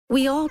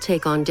We all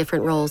take on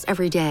different roles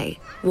every day.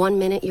 One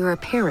minute you're a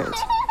parent,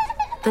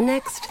 the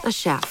next a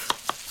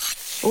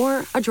chef,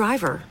 or a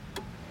driver.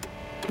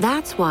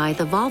 That's why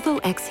the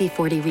Volvo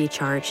XC40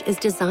 Recharge is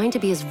designed to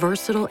be as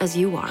versatile as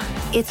you are.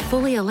 It's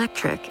fully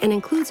electric and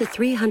includes a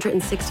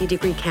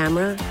 360-degree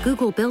camera,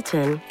 Google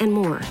built-in, and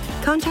more.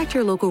 Contact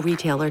your local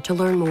retailer to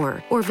learn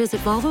more or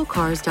visit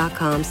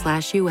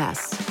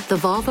volvocars.com/US. The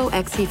Volvo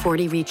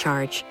XC40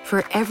 Recharge,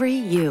 for every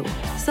you.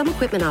 Some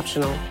equipment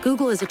optional.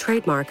 Google is a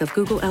trademark of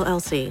Google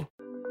LLC.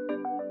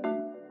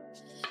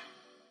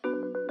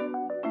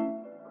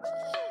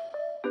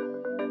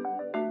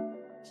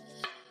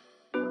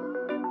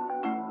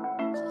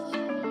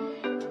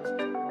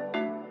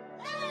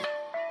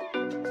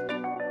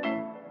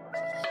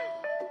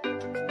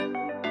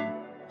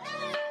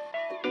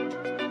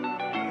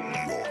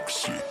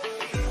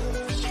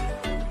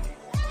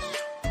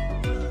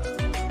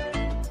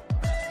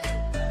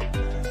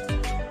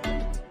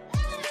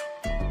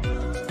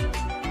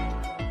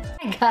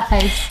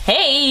 Guys,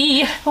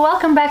 hey!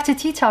 Welcome back to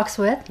Tea Talks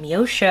with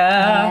Miosha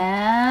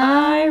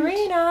and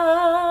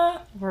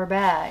Irina. We're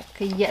back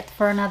yet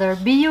for another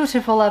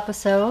beautiful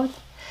episode.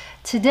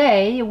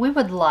 Today we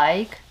would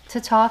like to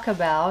talk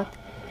about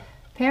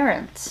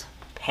parents.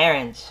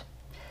 Parents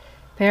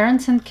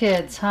and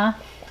kids, huh?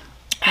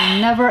 A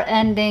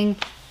never-ending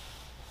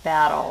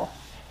battle.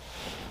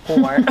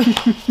 Or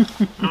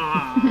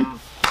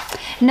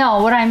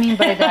No, what I mean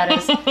by that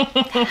is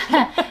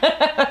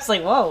I was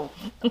like, whoa.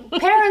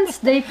 parents,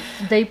 they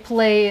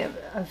play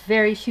a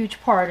very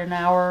huge part in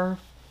our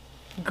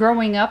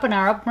growing up and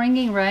our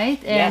upbringing, right?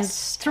 And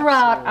Yes,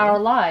 throughout absolutely. our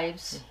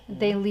lives,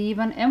 they leave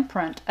an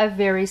imprint, a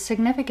very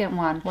significant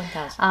one.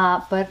 1,000.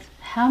 But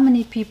how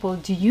many people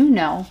do you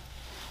know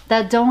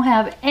that don't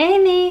have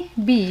any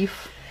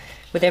beef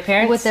With their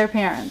parents? with their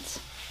parents?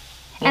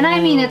 And I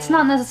mean, it's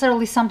not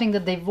necessarily something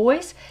that they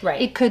voice. Right.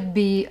 It could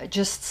be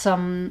just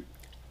some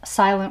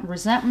silent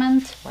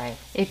resentment. Right.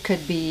 It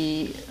could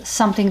be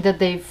something that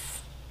they've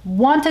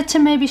wanted to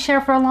maybe share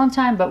for a long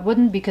time but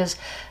wouldn't because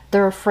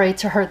they're afraid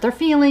to hurt their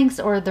feelings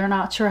or they're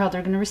not sure how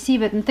they're going to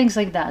receive it and things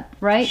like that,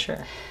 right? Sure.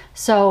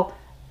 So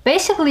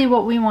basically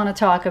what we want to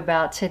talk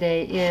about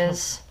today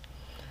is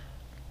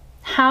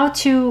how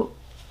to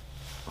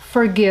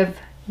forgive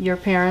your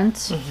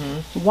parents,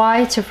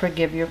 why to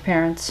forgive your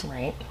parents,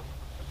 Right.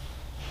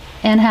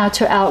 and how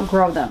to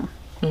outgrow them,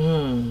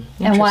 and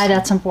why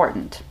that's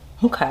important.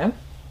 Okay.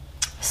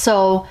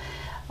 So,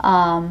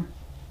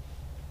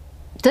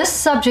 this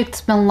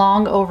subject's been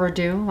long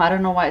overdue. I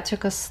don't know why it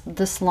took us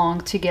this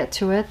long to get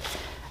to it.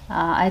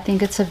 I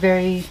think it's a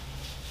very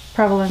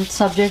prevalent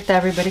subject that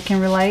everybody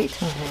can relate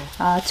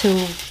to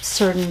a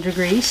certain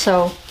degree.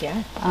 So,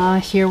 Yeah.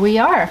 here we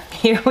are.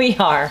 Here we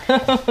are.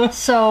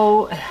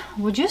 So,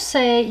 would you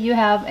say you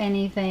have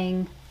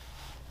anything,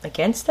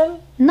 Against them?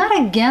 not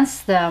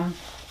against them?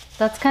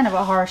 That's kind of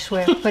a harsh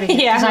way of putting it,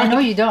 because I know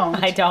you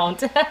don't. I don't.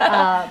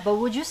 But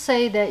would you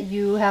say that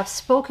you have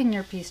spoken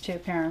your piece to your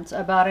parents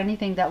about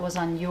anything that was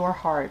on your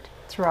heart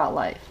throughout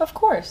life? Of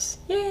course.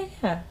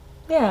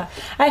 Yeah.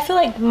 I feel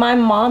like my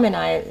mom and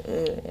I,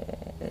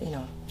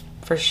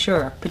 for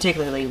sure,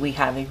 particularly, we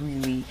have a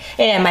really,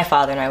 and my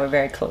father and I were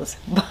very close,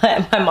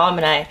 but my mom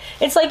and I,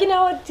 it's like,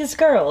 just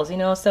girls,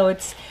 so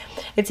it's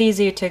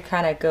easier to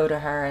kind of go to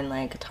her and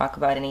like talk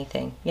about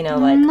anything,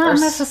 like. Not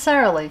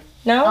necessarily.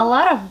 No? A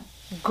lot of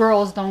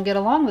girls don't get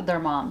along with their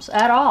moms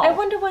at all. I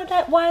wonder why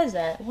is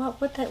that?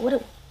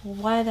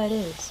 Why that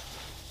is?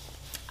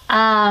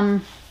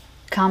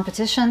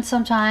 Competition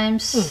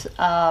sometimes.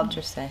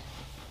 Interesting.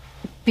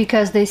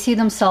 Because they see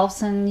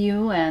themselves in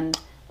you and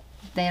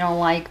they don't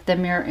like the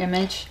mirror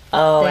image.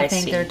 Oh, they I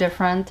think see. they're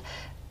different.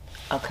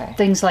 Okay.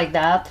 Things like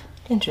that.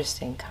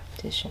 Interesting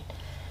competition.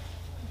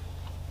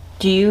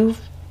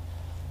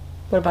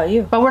 What about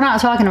you? But we're not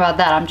talking about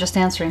that. I'm just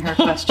answering her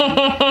question.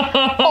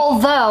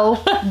 Although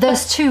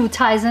this too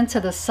ties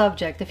into the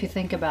subject if you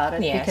think about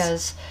it. Yes.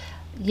 Because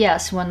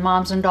yes, when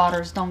moms and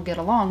daughters don't get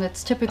along,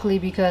 it's typically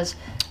because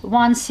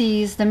one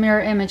sees the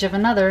mirror image of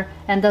another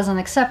and doesn't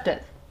accept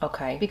it.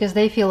 Okay. Because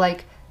they feel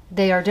like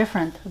they are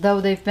different,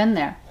 though they've been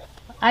there.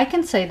 I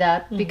can say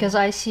that because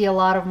I see a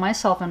lot of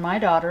myself in my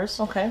daughters.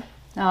 Okay.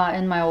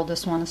 In my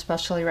oldest one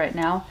especially right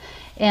now.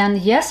 And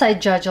yes, I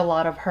judge a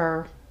lot of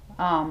her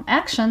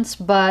actions,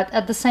 but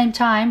at the same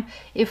time,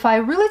 if I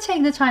really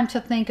take the time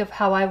to think of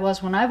how I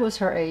was when I was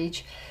her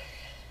age,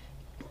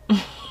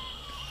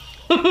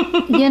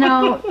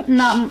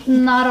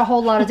 not a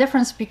whole lot of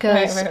difference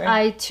because Right.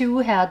 I too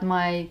had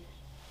my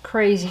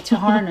crazy to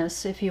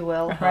harness, if you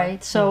will,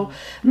 right? So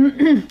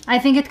I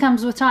think it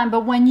comes with time.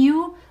 But when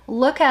you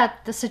look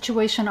at the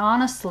situation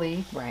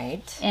honestly,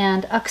 Right.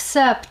 and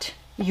accept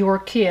your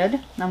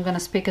kid, I'm going to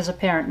speak as a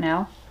parent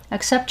now,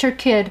 accept your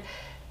kid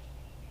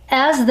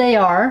as they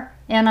are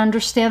and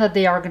understand that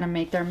they are going to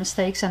make their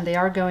mistakes and they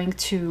are going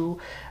to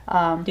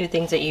Do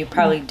things that you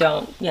probably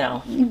don't,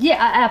 yeah,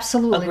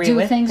 absolutely Agree do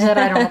with. things that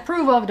I don't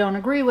approve of, don't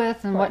agree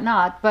with, and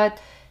whatnot. But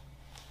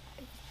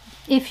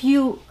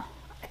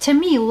to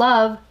me,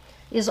 love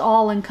is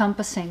all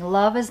encompassing.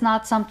 Love is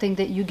not something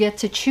that you get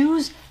to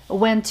choose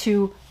when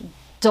to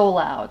dole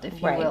out,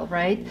 if you will,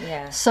 right?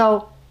 Yeah.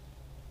 So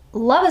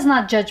love is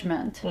not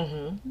judgment.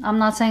 I'm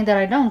not saying that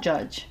I don't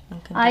judge.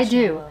 I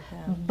do. Love,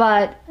 yeah.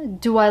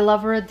 But do I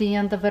love her at the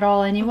end of it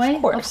all anyway?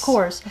 Of course. Of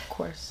course. Of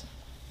course.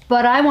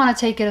 But I want to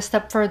take it a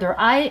step further.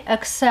 I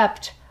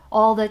accept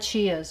all that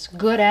she is,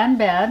 good and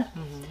bad,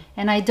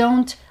 and I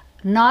don't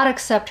not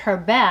accept her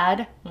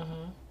bad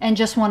and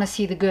just want to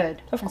see the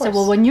good. Of and course. say,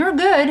 well, when you're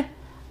good,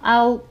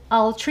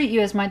 I'll treat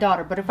you as my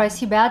daughter. But if I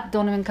see bad,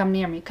 don't even come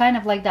near me. Kind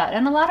of like that.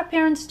 And a lot of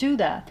parents do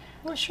that.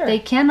 Well, sure. They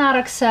cannot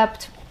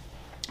accept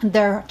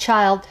their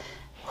child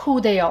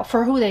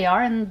for who they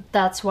are, and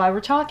that's why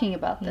we're talking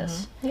about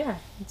this. Yeah,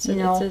 it's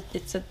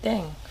a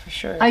thing for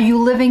sure. Are you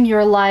living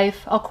your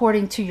life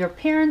according to your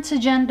parents'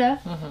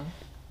 agenda,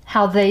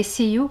 how they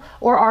see you,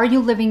 or are you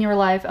living your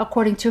life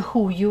according to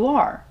who you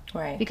are?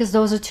 Right. Because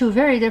those are two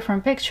very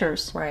different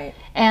pictures. Right.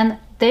 And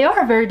they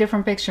are very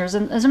different pictures.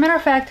 And as a matter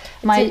of fact,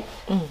 my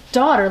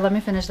daughter, let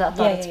me finish that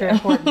thought, it's very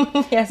important.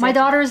 Yes, my yes.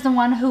 daughter is the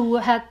one who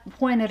had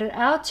pointed it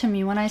out to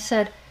me when I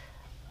said,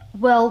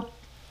 well,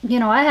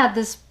 I had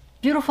this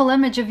beautiful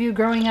image of you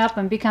growing up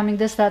and becoming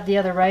this, that, the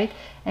other, right?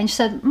 And she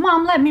said,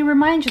 Mom, let me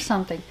remind you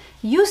something.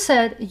 You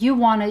said you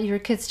wanted your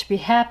kids to be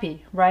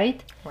happy,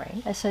 right?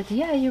 Right. I said,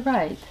 yeah, you're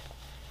right.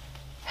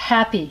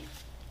 Happy.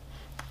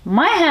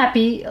 My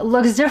happy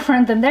looks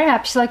different than their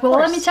happy. She's like, well,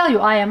 let me tell you,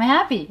 I am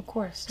happy. Of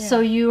course. Yeah.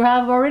 So you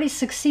have already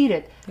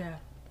succeeded. Yeah.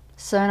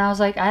 So, and I was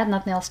like, I had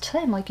nothing else to say.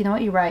 I'm like, you know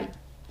what, you're right.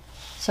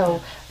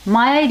 So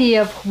my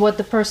idea of what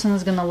the person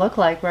is going to look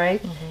like,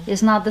 right,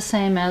 is not the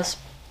same as,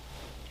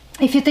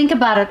 if you think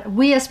about it,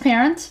 we as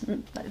parents,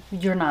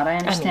 you're not, I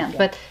understand,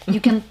 but you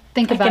can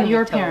think about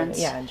your parents.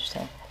 Yeah, I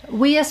understand.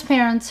 We as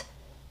parents,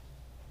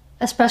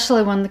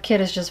 especially when the kid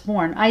is just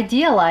born,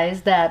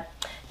 idealize that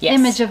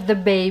image of the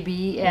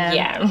baby,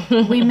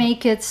 and we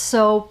make it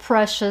so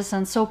precious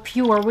and so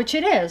pure, which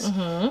it is.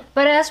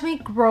 But as we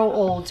grow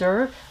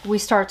older, we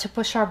start to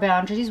push our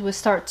boundaries, we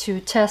start to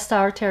test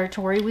our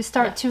territory, we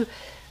start to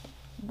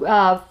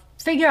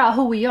figure out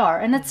who we are,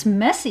 and it's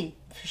messy.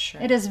 For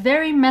sure. It is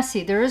very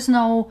messy. There is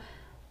no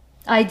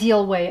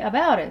ideal way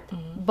about it,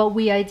 but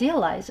we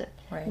idealize it.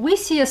 Right. We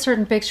see a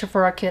certain picture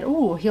for our kid.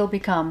 Ooh, he'll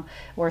become,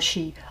 or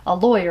she, a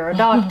lawyer, a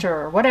doctor,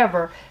 or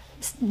whatever.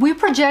 We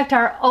project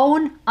our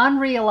own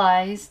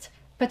unrealized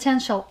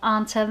potential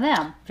onto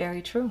them.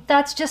 Very true.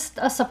 That's just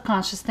a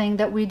subconscious thing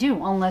that we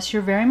do, unless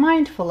you're very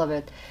mindful of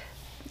it.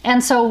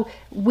 And so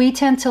we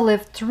tend to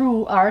live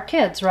through our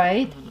kids,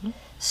 right?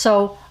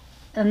 So,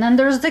 and then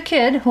there's the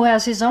kid who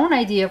has his own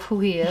idea of who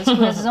he is, who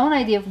has his own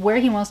idea of where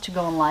he wants to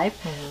go in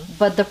life.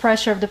 But the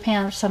pressure of the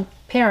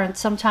parents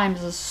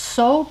sometimes is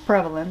so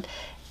prevalent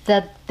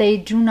that they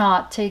do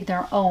not take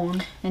their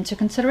own into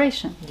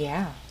consideration.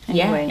 Yeah.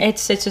 Anyway. Yeah.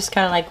 It's just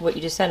kind of like what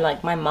you just said.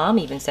 Like my mom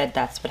even said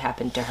that's what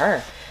happened to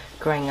her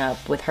growing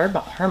up with her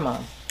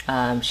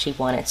mom. She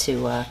wanted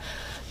to,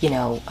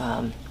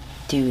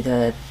 do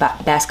the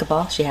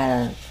basketball. She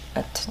had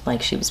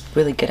she was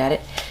really good at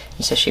it.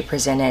 And so she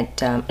presented,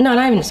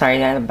 not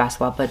even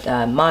basketball, but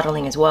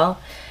modeling as well.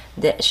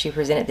 That she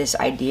presented this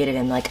idea to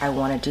them, like, I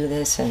want to do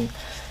this. And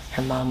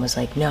her mom was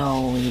like,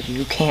 no,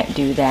 you can't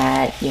do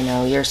that.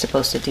 You're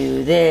supposed to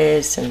do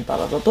this and blah,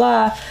 blah, blah,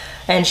 blah.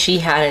 And she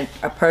had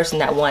a person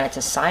that wanted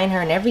to sign her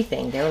and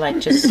everything. They were like,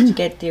 just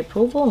get the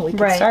approval and we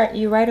can start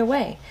you right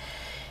away.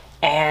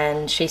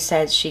 And she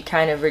said she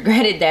kind of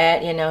regretted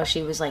that.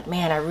 She was like,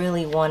 man, I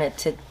really wanted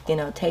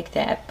to, take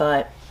that.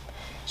 But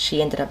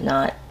she ended up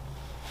not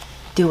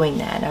doing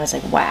that. And I was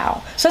like,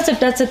 wow. So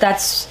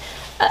that's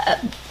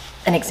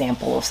an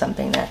example of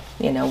something that,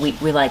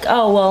 we like,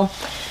 oh, well,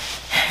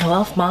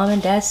 if mom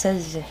and dad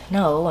says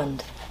no,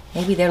 and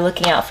maybe they're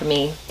looking out for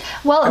me.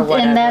 Well,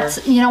 and that's,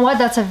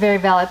 that's a very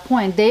valid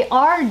point. They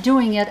are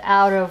doing it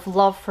out of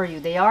love for you.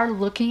 They are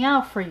looking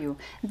out for you.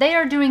 They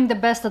are doing the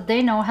best that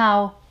they know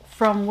how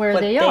from where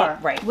they are,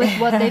 with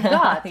what they've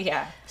got.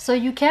 Yeah. So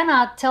you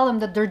cannot tell them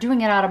that they're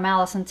doing it out of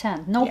malice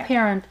intent. No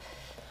parent,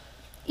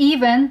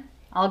 even,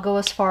 I'll go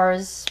as far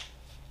as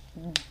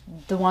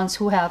the ones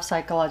who have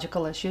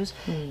psychological issues,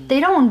 they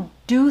don't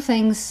do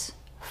things,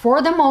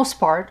 for the most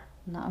part,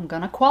 now I'm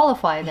going to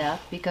qualify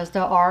that because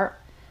there are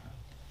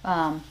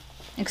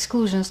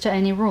exclusions to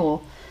any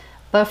rule,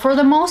 but for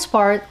the most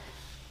part,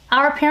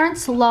 our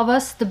parents love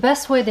us the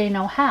best way they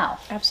know how.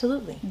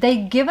 Absolutely. They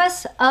give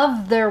us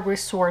of their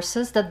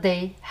resources that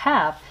they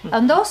have,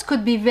 and those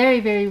could be very,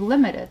 very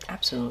limited.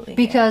 Absolutely.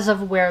 Because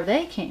of where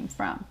they came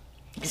from.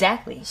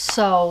 Exactly.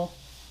 So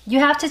you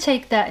have to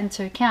take that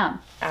into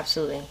account.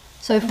 Absolutely.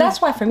 So if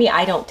that's why for me,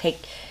 I don't take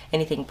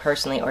anything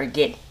personally or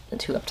get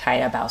too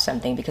uptight about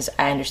something, because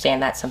I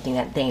understand that's something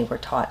that they were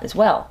taught as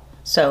well.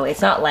 So it's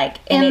not like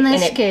in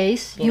this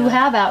case you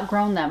have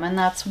outgrown them, and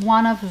that's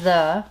one of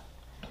the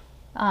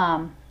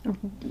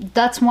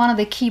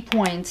key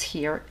points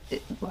here.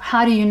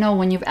 How do you know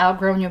when you've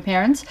outgrown your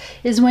parents?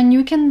 Is when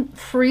you can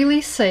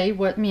freely say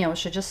what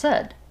Miosha just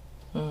said.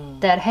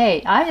 That,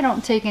 hey, I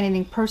don't take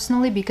anything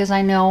personally because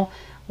I know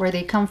where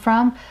they come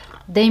from.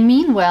 They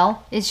mean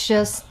well. It's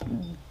just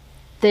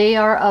they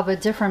are of a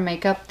different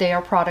makeup. They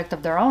are product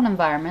of their own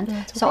environment.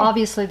 That's So okay.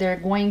 obviously they're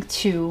going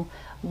to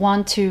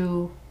want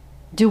to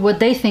do what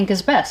they think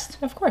is best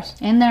Of course.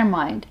 in their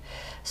mind.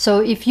 So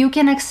if you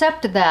can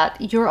accept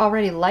that, you're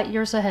already light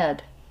years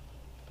ahead.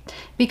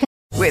 Because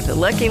With the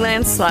Lucky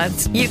Land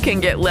Slots, you can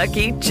get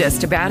lucky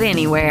just about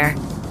anywhere.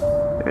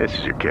 This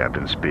is your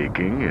captain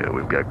speaking.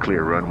 We've got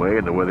clear runway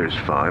and the weather's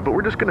fine, but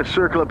we're just going to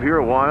circle up here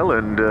a while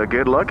and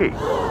get lucky.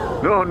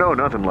 No,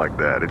 nothing like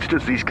that. It's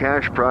just these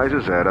cash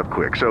prizes add up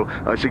quick. So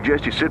I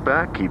suggest you sit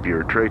back, keep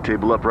your tray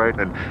table upright,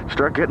 and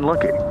start getting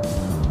lucky.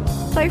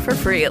 Play for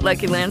free at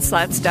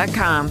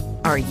LuckyLandSlots.com.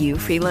 Are you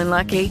feeling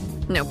lucky?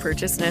 No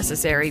purchase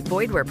necessary.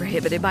 Void where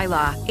prohibited by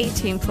law.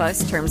 18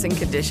 plus terms and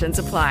conditions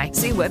apply.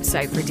 See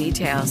website for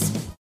details.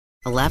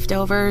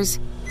 Leftovers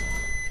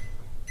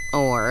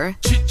or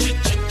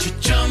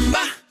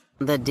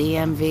the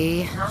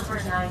DMV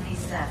Number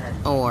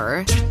 97.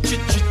 or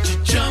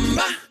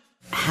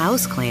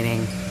house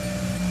cleaning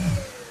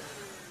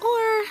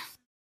or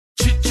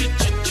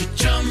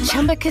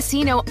Chumba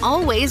Casino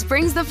always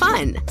brings the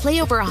fun.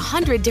 Play over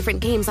 100 different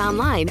games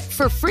online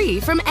for free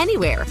from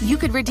anywhere. You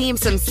could redeem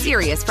some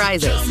serious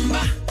prizes.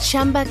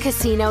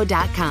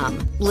 ChumbaCasino.com.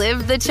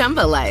 Live the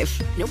Chumba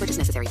life. No purchase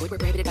necessary. Void where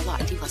prohibited by law.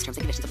 18 plus terms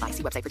and conditions apply.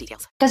 See website for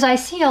details. I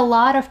see a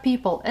lot of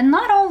people, and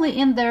not only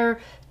in their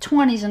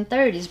 20s and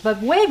 30s,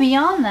 but way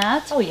beyond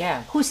that, Oh,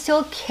 yeah. who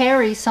still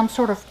carry some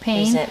sort of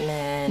pain,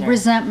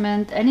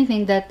 Resentment.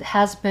 anything that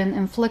has been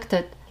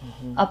inflicted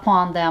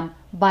upon them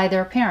by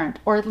their parent,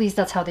 or at least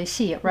that's how they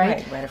see it,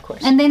 right? Right, of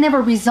course. And they never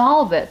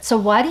resolve it. So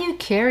why do you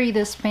carry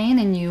this pain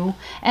in you?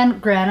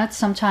 And granted,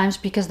 sometimes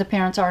because the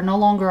parents are no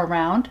longer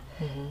around.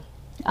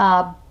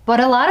 But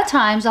a lot of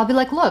times I'll be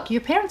like, look, your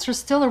parents are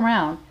still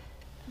around.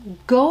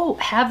 Go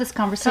have this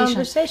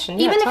conversation.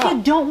 Yeah, Even if talk.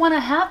 you don't want to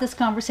have this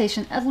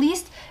conversation, at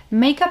least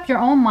make up your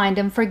own mind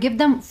and forgive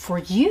them for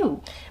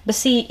you. But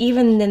see,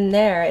 even in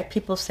there, if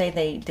people say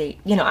they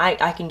you know,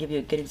 I can give you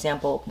a good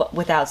example, but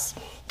without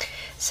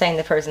saying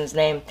the person's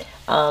name.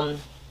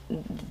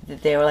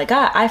 They were like,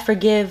 I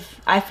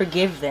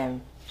forgive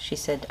them. She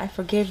said, I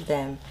forgive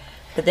them.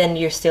 But then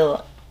you're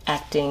still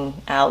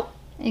acting out.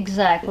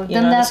 Exactly.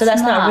 You know? So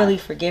that's not really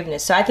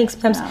forgiveness. So I think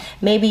sometimes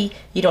maybe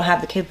you don't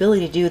have the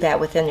capability to do that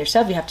within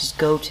yourself. You have to just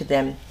go to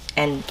them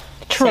and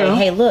say,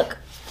 hey, look.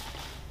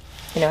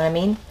 You know what I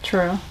mean?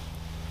 True.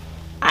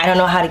 I don't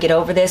know how to get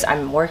over this.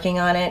 I'm working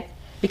on it.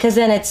 Because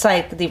then it's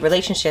like the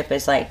relationship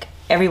is like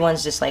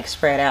everyone's just like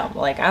spread out.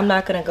 Like I'm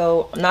not gonna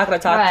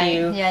talk to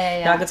you.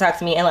 Yeah. Not gonna talk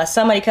to me unless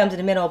somebody comes in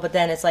the middle. But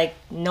then it's like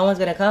no one's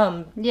gonna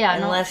come. Yeah.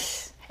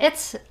 Unless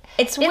It's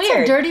weird. It's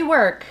a dirty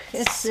work.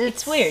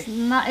 It's weird.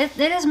 Not. It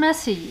is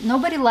messy.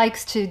 Nobody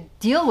likes to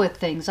deal with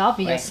things.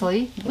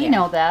 Obviously, we Yeah.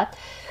 know that.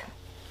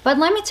 But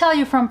let me tell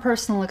you from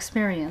personal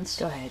experience.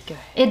 Go ahead.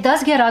 It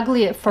does get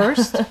ugly at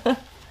first,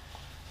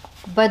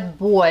 but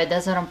boy,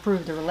 does it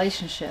improve the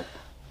relationship.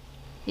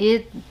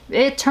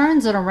 It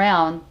turns it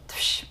around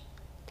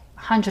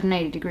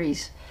 180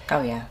 degrees.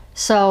 Oh yeah.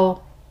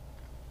 So,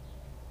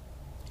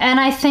 and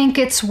I think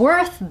it's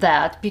worth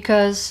that,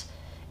 because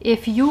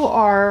if you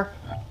are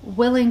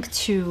willing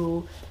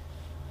to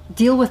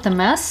deal with the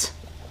mess,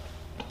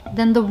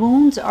 then the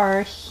wounds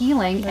are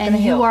healing and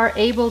you heal. are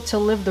able to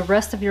live the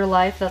rest of your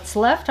life that's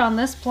left on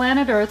this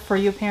planet Earth for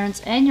your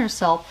parents and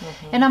yourself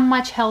in a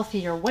much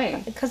healthier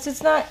way. Because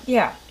it's not.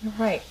 Yeah, you're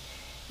right.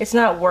 It's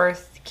not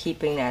worth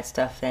keeping that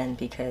stuff then,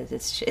 because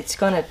it's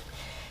gonna.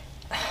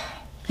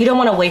 You don't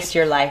want to waste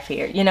your life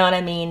here. You know what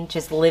I mean?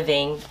 Just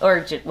living, or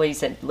just, what you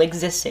said,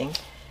 existing,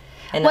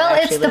 and not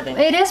actually living.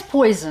 It is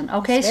poison.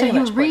 Okay, It's so very you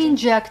much poison.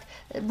 re-inject.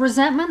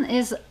 Resentment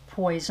is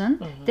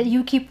poison that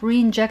you keep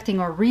re-injecting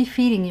or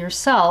refeeding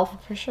yourself,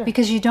 For sure.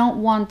 because you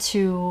don't want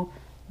to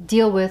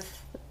deal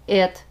with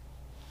it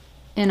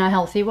in a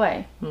healthy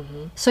way.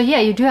 So yeah,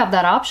 you do have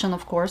that option,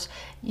 of course.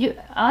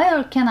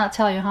 I cannot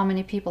tell you how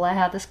many people I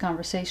had this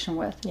conversation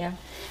with. Yeah.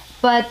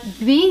 But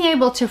being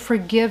able to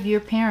forgive your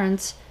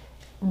parents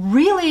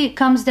really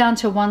comes down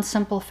to one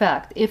simple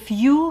fact. If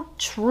you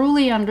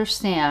truly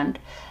understand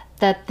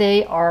that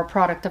they are a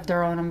product of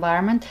their own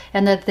environment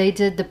and that they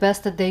did the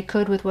best that they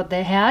could with what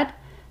they had,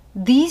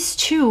 these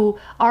two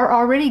are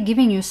already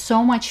giving you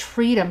so much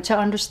freedom to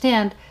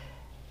understand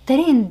they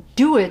didn't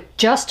do it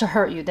just to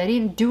hurt you. They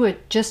didn't do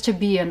it just to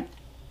be an,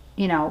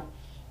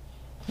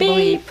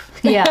 Beep.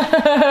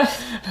 Yeah.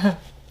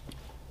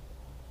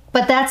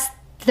 But that's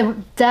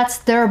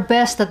their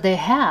best that they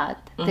had.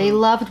 They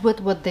loved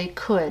with what they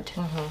could.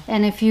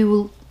 And if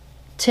you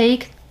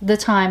take the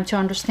time to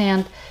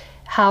understand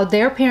how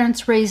their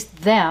parents raised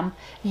them,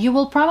 you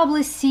will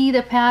probably see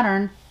the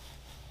pattern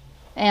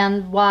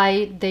and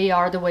why they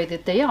are the way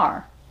that they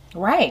are.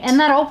 Right. And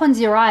that opens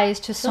your eyes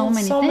to so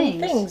many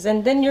things.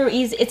 And then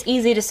it's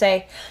easy to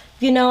say,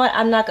 you know what,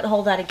 I'm not going to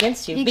hold that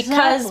against you.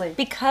 Exactly.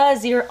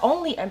 Because you're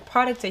only a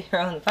product of your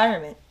own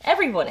environment.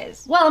 Everyone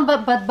is. Well,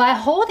 but by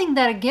holding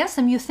that against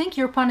them, you think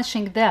you're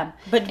punishing them.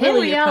 But in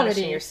really, you're reality,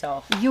 punishing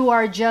yourself. You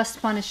are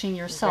just punishing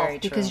yourself Very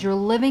because true. you're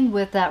living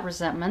with that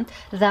resentment,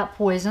 that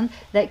poison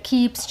that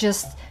keeps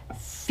just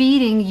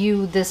feeding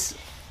you this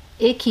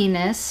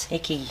ickiness,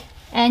 Icky.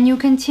 and you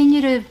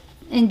continue to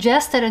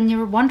ingest it, and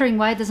you're wondering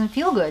why it doesn't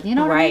feel good. You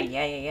know what I Right.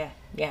 mean?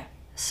 Yeah.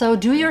 So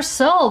do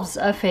yourselves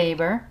a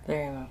favor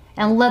Very well.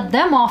 and let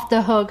them off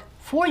the hook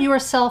for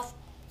yourself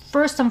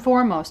first and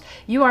foremost.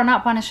 You are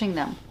not punishing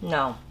them.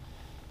 No.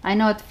 I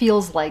know it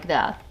feels like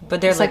that. But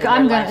they're It's like,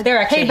 I'm gonna they're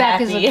actually payback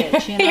happy. is a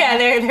bitch, you know? Yeah,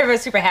 they're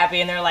super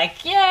happy, and they're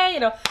like, yeah, you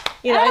know,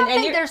 I don't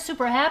and think they're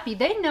super happy.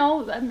 They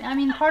know. I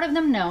mean, part of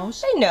them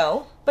knows. they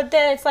know, but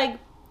then it's like,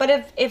 but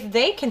if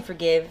they can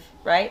forgive,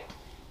 right,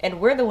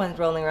 and we're the ones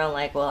rolling around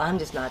like, well, I'm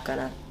just not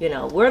gonna, you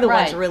know, we're the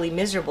ones Right. really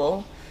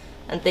miserable,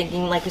 and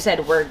thinking, like we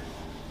said, we're,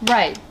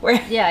 Right. we're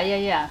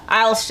Yeah.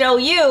 I'll show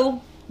you.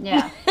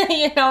 Yeah.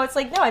 You know, it's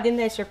like, no, I didn't.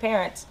 That's your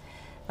parents.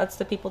 That's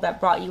the people that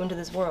brought you into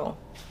this world.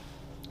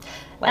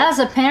 Like, As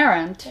a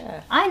parent,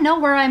 Yeah. I know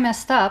where I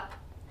messed up,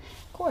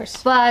 of course.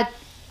 but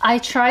I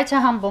try to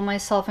humble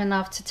myself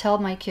enough to tell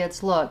my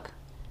kids, look,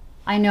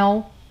 I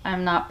know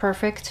I'm not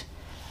perfect.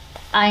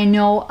 I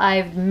know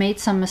I've made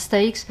some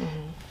mistakes,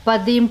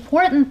 but the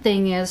important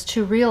thing is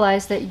to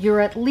realize that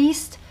you're at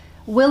least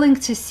willing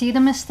to see the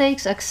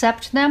mistakes,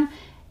 accept them,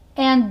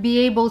 and be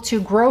able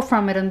to grow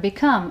from it and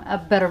become a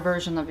better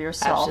version of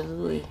yourself.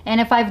 Absolutely. And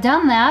if I've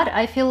done that,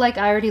 I feel like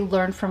I already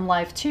learned from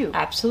life too.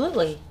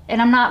 Absolutely.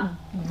 And I'm not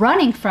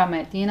running from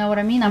it. You know what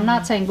I mean? I'm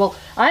not saying, well,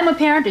 I'm a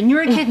parent and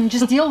you're a kid and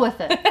just deal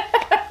with it.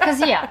 Because,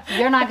 yeah,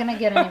 you're not going to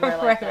get anywhere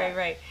like that.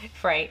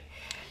 Right.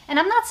 And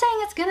I'm not saying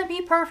it's going to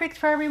be perfect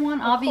for everyone,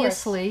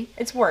 obviously.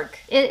 It's work.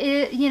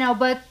 It you know,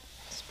 but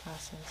It's a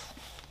process.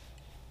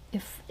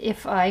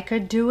 if I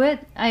could do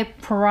it, I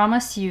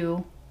promise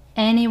you,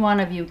 any one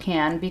of you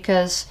can,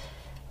 because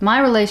my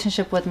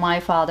relationship with my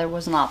father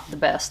was not the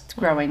best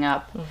growing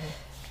up.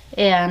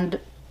 And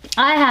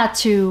I had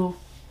to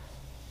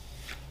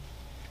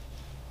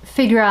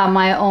figure out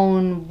my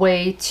own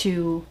way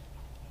to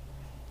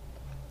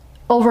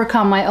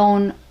overcome my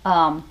own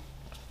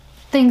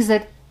things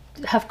that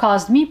have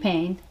caused me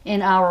pain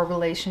in our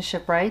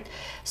relationship, right?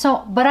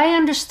 So, but I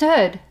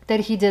understood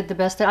that he did the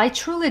best. That I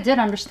truly did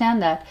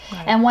understand that.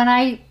 And when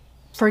I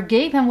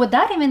forgave him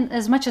without even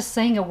as much as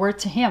saying a word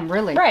to him,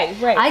 really. Right.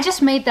 I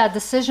just made that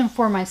decision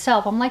for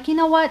myself. I'm like, you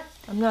know what?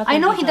 I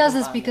know he does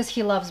this because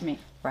he loves me.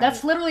 Right.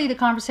 That's literally the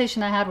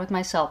conversation I had with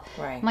myself.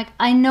 Right. I'm like,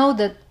 I know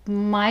that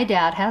my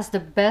dad has the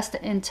best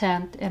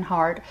intent in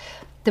heart,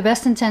 the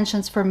best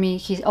intentions for me.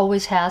 He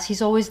always has.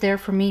 He's always there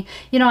for me.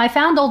 You know, I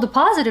found all the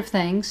positive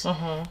things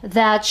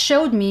that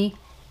showed me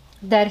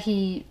that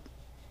he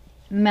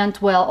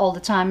meant well all the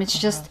time. It's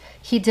just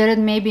he did it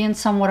maybe in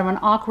somewhat of an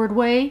awkward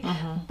way,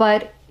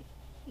 but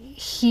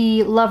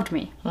he loved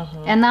me.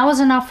 And that was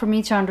enough for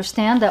me to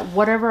understand that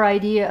whatever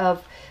idea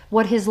of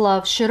what his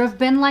love should have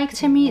been like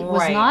to me was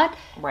Right. not.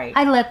 Right.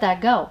 I let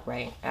that go.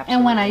 Right. Absolutely.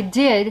 And when I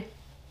did,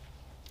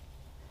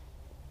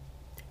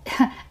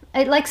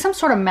 like some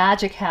sort of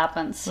magic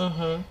happens.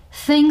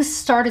 Things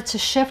started to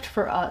shift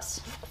for us.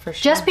 For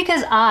sure. Just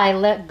because I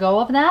let go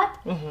of that,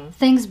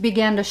 things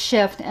began to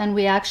shift, and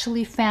we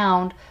actually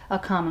found a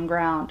common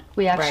ground.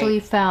 We actually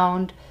Right.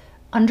 found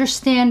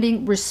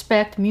understanding,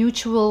 respect,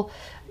 mutual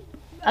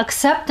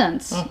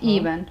acceptance,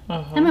 even.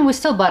 I mean, we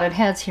still butted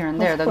heads here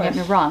and there, don't get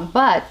me wrong,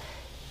 but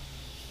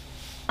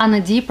on a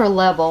deeper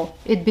level,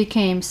 it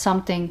became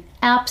something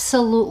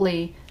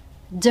absolutely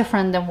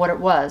different than what it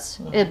was.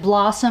 It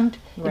blossomed,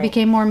 it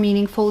became more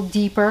meaningful,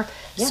 deeper.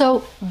 So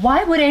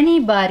why would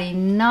anybody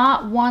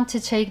not want to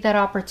take that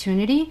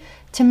opportunity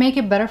to make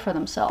it better for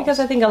themselves? Because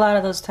I think a lot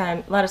of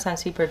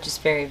times people are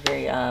just very,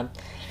 very, I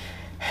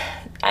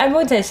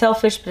wouldn't say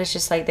selfish, but it's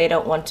just like they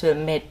don't want to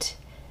admit.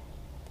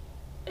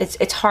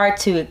 It's hard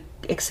to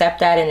accept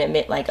that and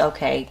admit, like,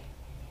 okay,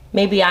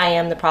 maybe I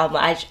am the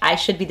problem. I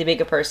should be the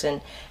bigger person.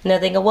 And they're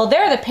thinking, well,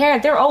 they're the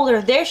parent. They're older.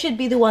 They should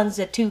be the ones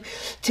that to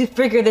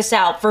figure this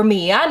out for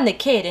me. I'm the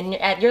kid,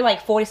 and you're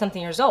like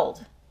 40-something years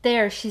old.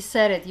 There, she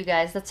said it, you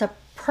guys. That's a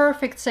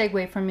perfect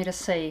segue for me to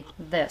say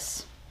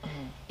this.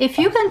 If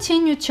you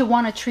continue to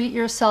want to treat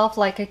yourself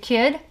like a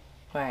kid,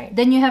 Right.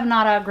 then you have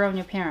not outgrown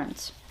your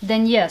parents.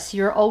 Then yes,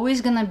 you're always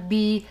going to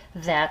be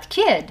that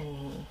kid.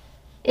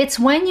 It's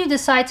when you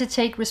decide to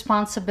take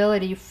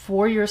responsibility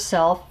for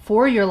yourself,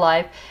 for your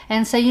life,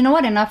 and say, you know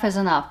what, enough is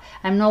enough.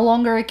 I'm no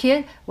longer a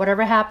kid.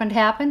 Whatever happened,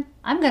 happened.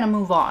 I'm going to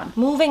move on.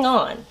 Moving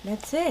on.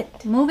 That's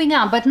it. Moving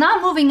on, but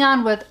not moving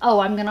on with, oh,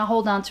 I'm going to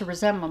hold on to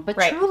resentment, but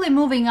Right. truly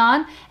moving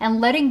on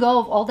and letting go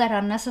of all that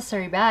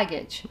unnecessary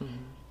baggage.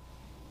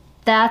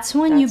 That's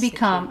when you That's the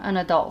become an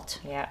adult.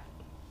 Yeah.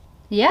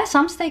 Yeah,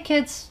 some stay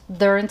kids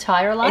their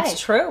entire life. It's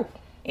true.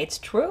 It's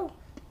true.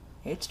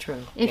 It's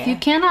true. If you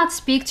cannot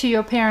speak to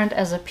your parent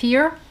as a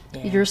peer,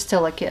 Yeah. you're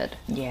still a kid.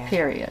 Yeah.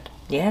 Period.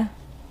 Yeah.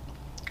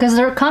 Because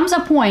there comes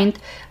a point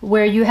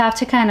where you have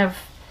to kind of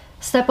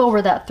step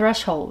over that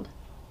threshold.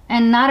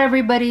 And not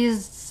everybody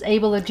is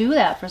able to do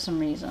that for some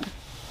reason.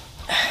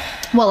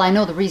 Well, I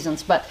know the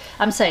reasons, but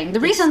I'm saying the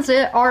reasons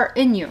are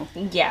in you.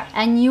 Yeah.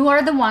 And you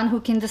are the one who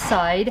can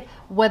decide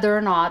whether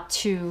or not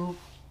to,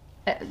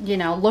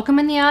 look them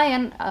in the eye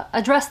and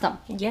address them.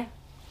 Yeah.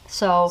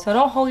 So, So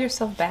don't hold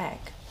yourself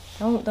back.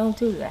 Don't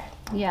do that.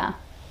 yeah.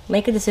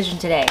 Make a decision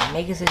today.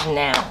 Make a decision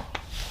now.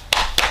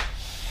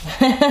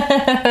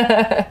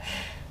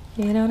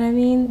 You know what I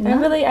mean? No.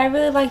 I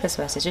really like this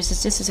message. This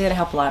is going to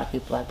help a lot of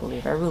people, I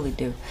believe. I really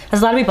do.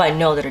 There's a lot of people I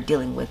know that are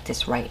dealing with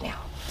this right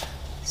now.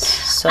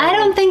 So I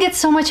don't think it's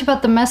so much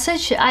about the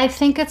message. I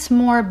think it's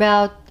more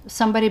about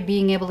somebody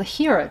being able to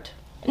hear it.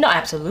 No,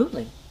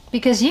 absolutely.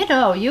 Because you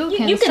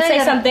can say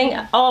something.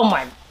 Oh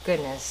my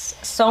goodness,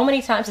 so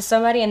many times to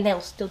somebody, and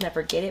they'll still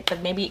never get it.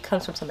 But maybe it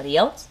comes from somebody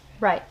else,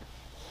 right?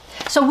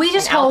 So we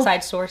just hope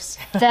outside source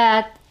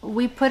that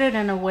we put it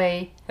in a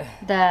way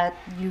that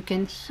you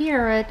can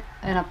hear it,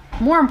 and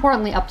more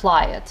importantly,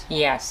 apply it.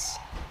 Yes.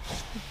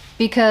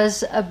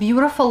 Because a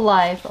beautiful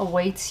life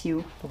awaits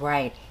you.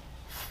 Right.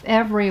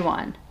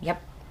 Everyone. Yep.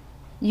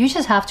 You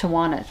just have to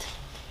want it.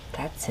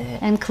 That's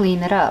it. And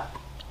clean it up.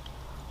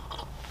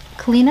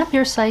 Clean up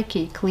your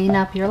psyche. Clean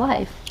up your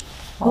life.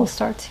 All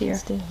starts here.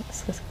 Let's do it.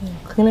 Let's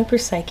clean up your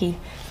psyche.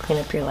 Clean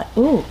up your life.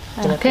 Ooh.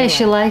 Okay,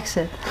 she likes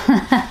it.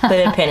 Put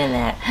a pin in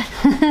that.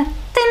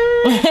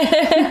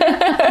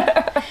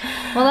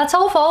 Well, that's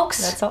all, folks.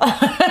 That's all.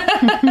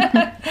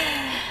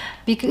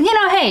 Because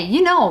hey,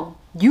 you know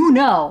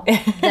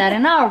that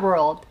in our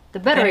world, the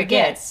better it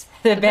gets,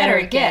 the better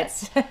it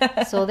gets.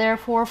 So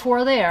therefore,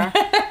 for there.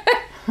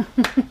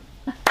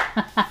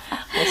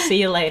 We'll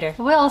see you later.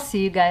 We'll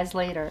see you guys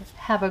later.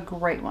 Have a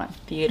great one.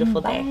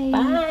 Beautiful day.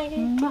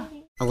 Bye.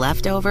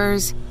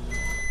 Leftovers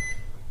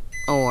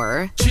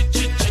or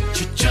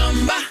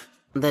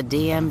the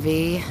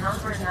DMV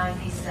Number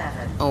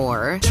 97.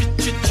 or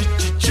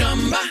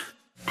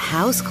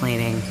house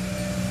cleaning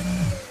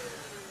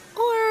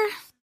or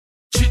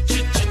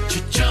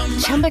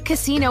Chumba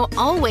Casino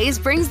always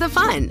brings the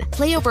fun.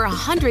 Play over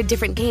 100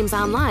 different games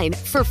online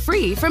for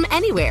free from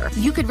anywhere.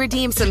 You could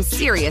redeem some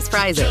serious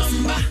prizes.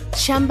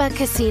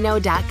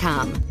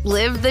 ChumbaCasino.com.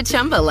 Live the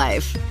Chumba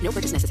life. no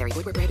purchase necessary.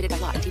 Void where prohibited by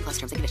law. 18+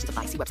 terms and conditions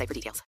apply. See website for details.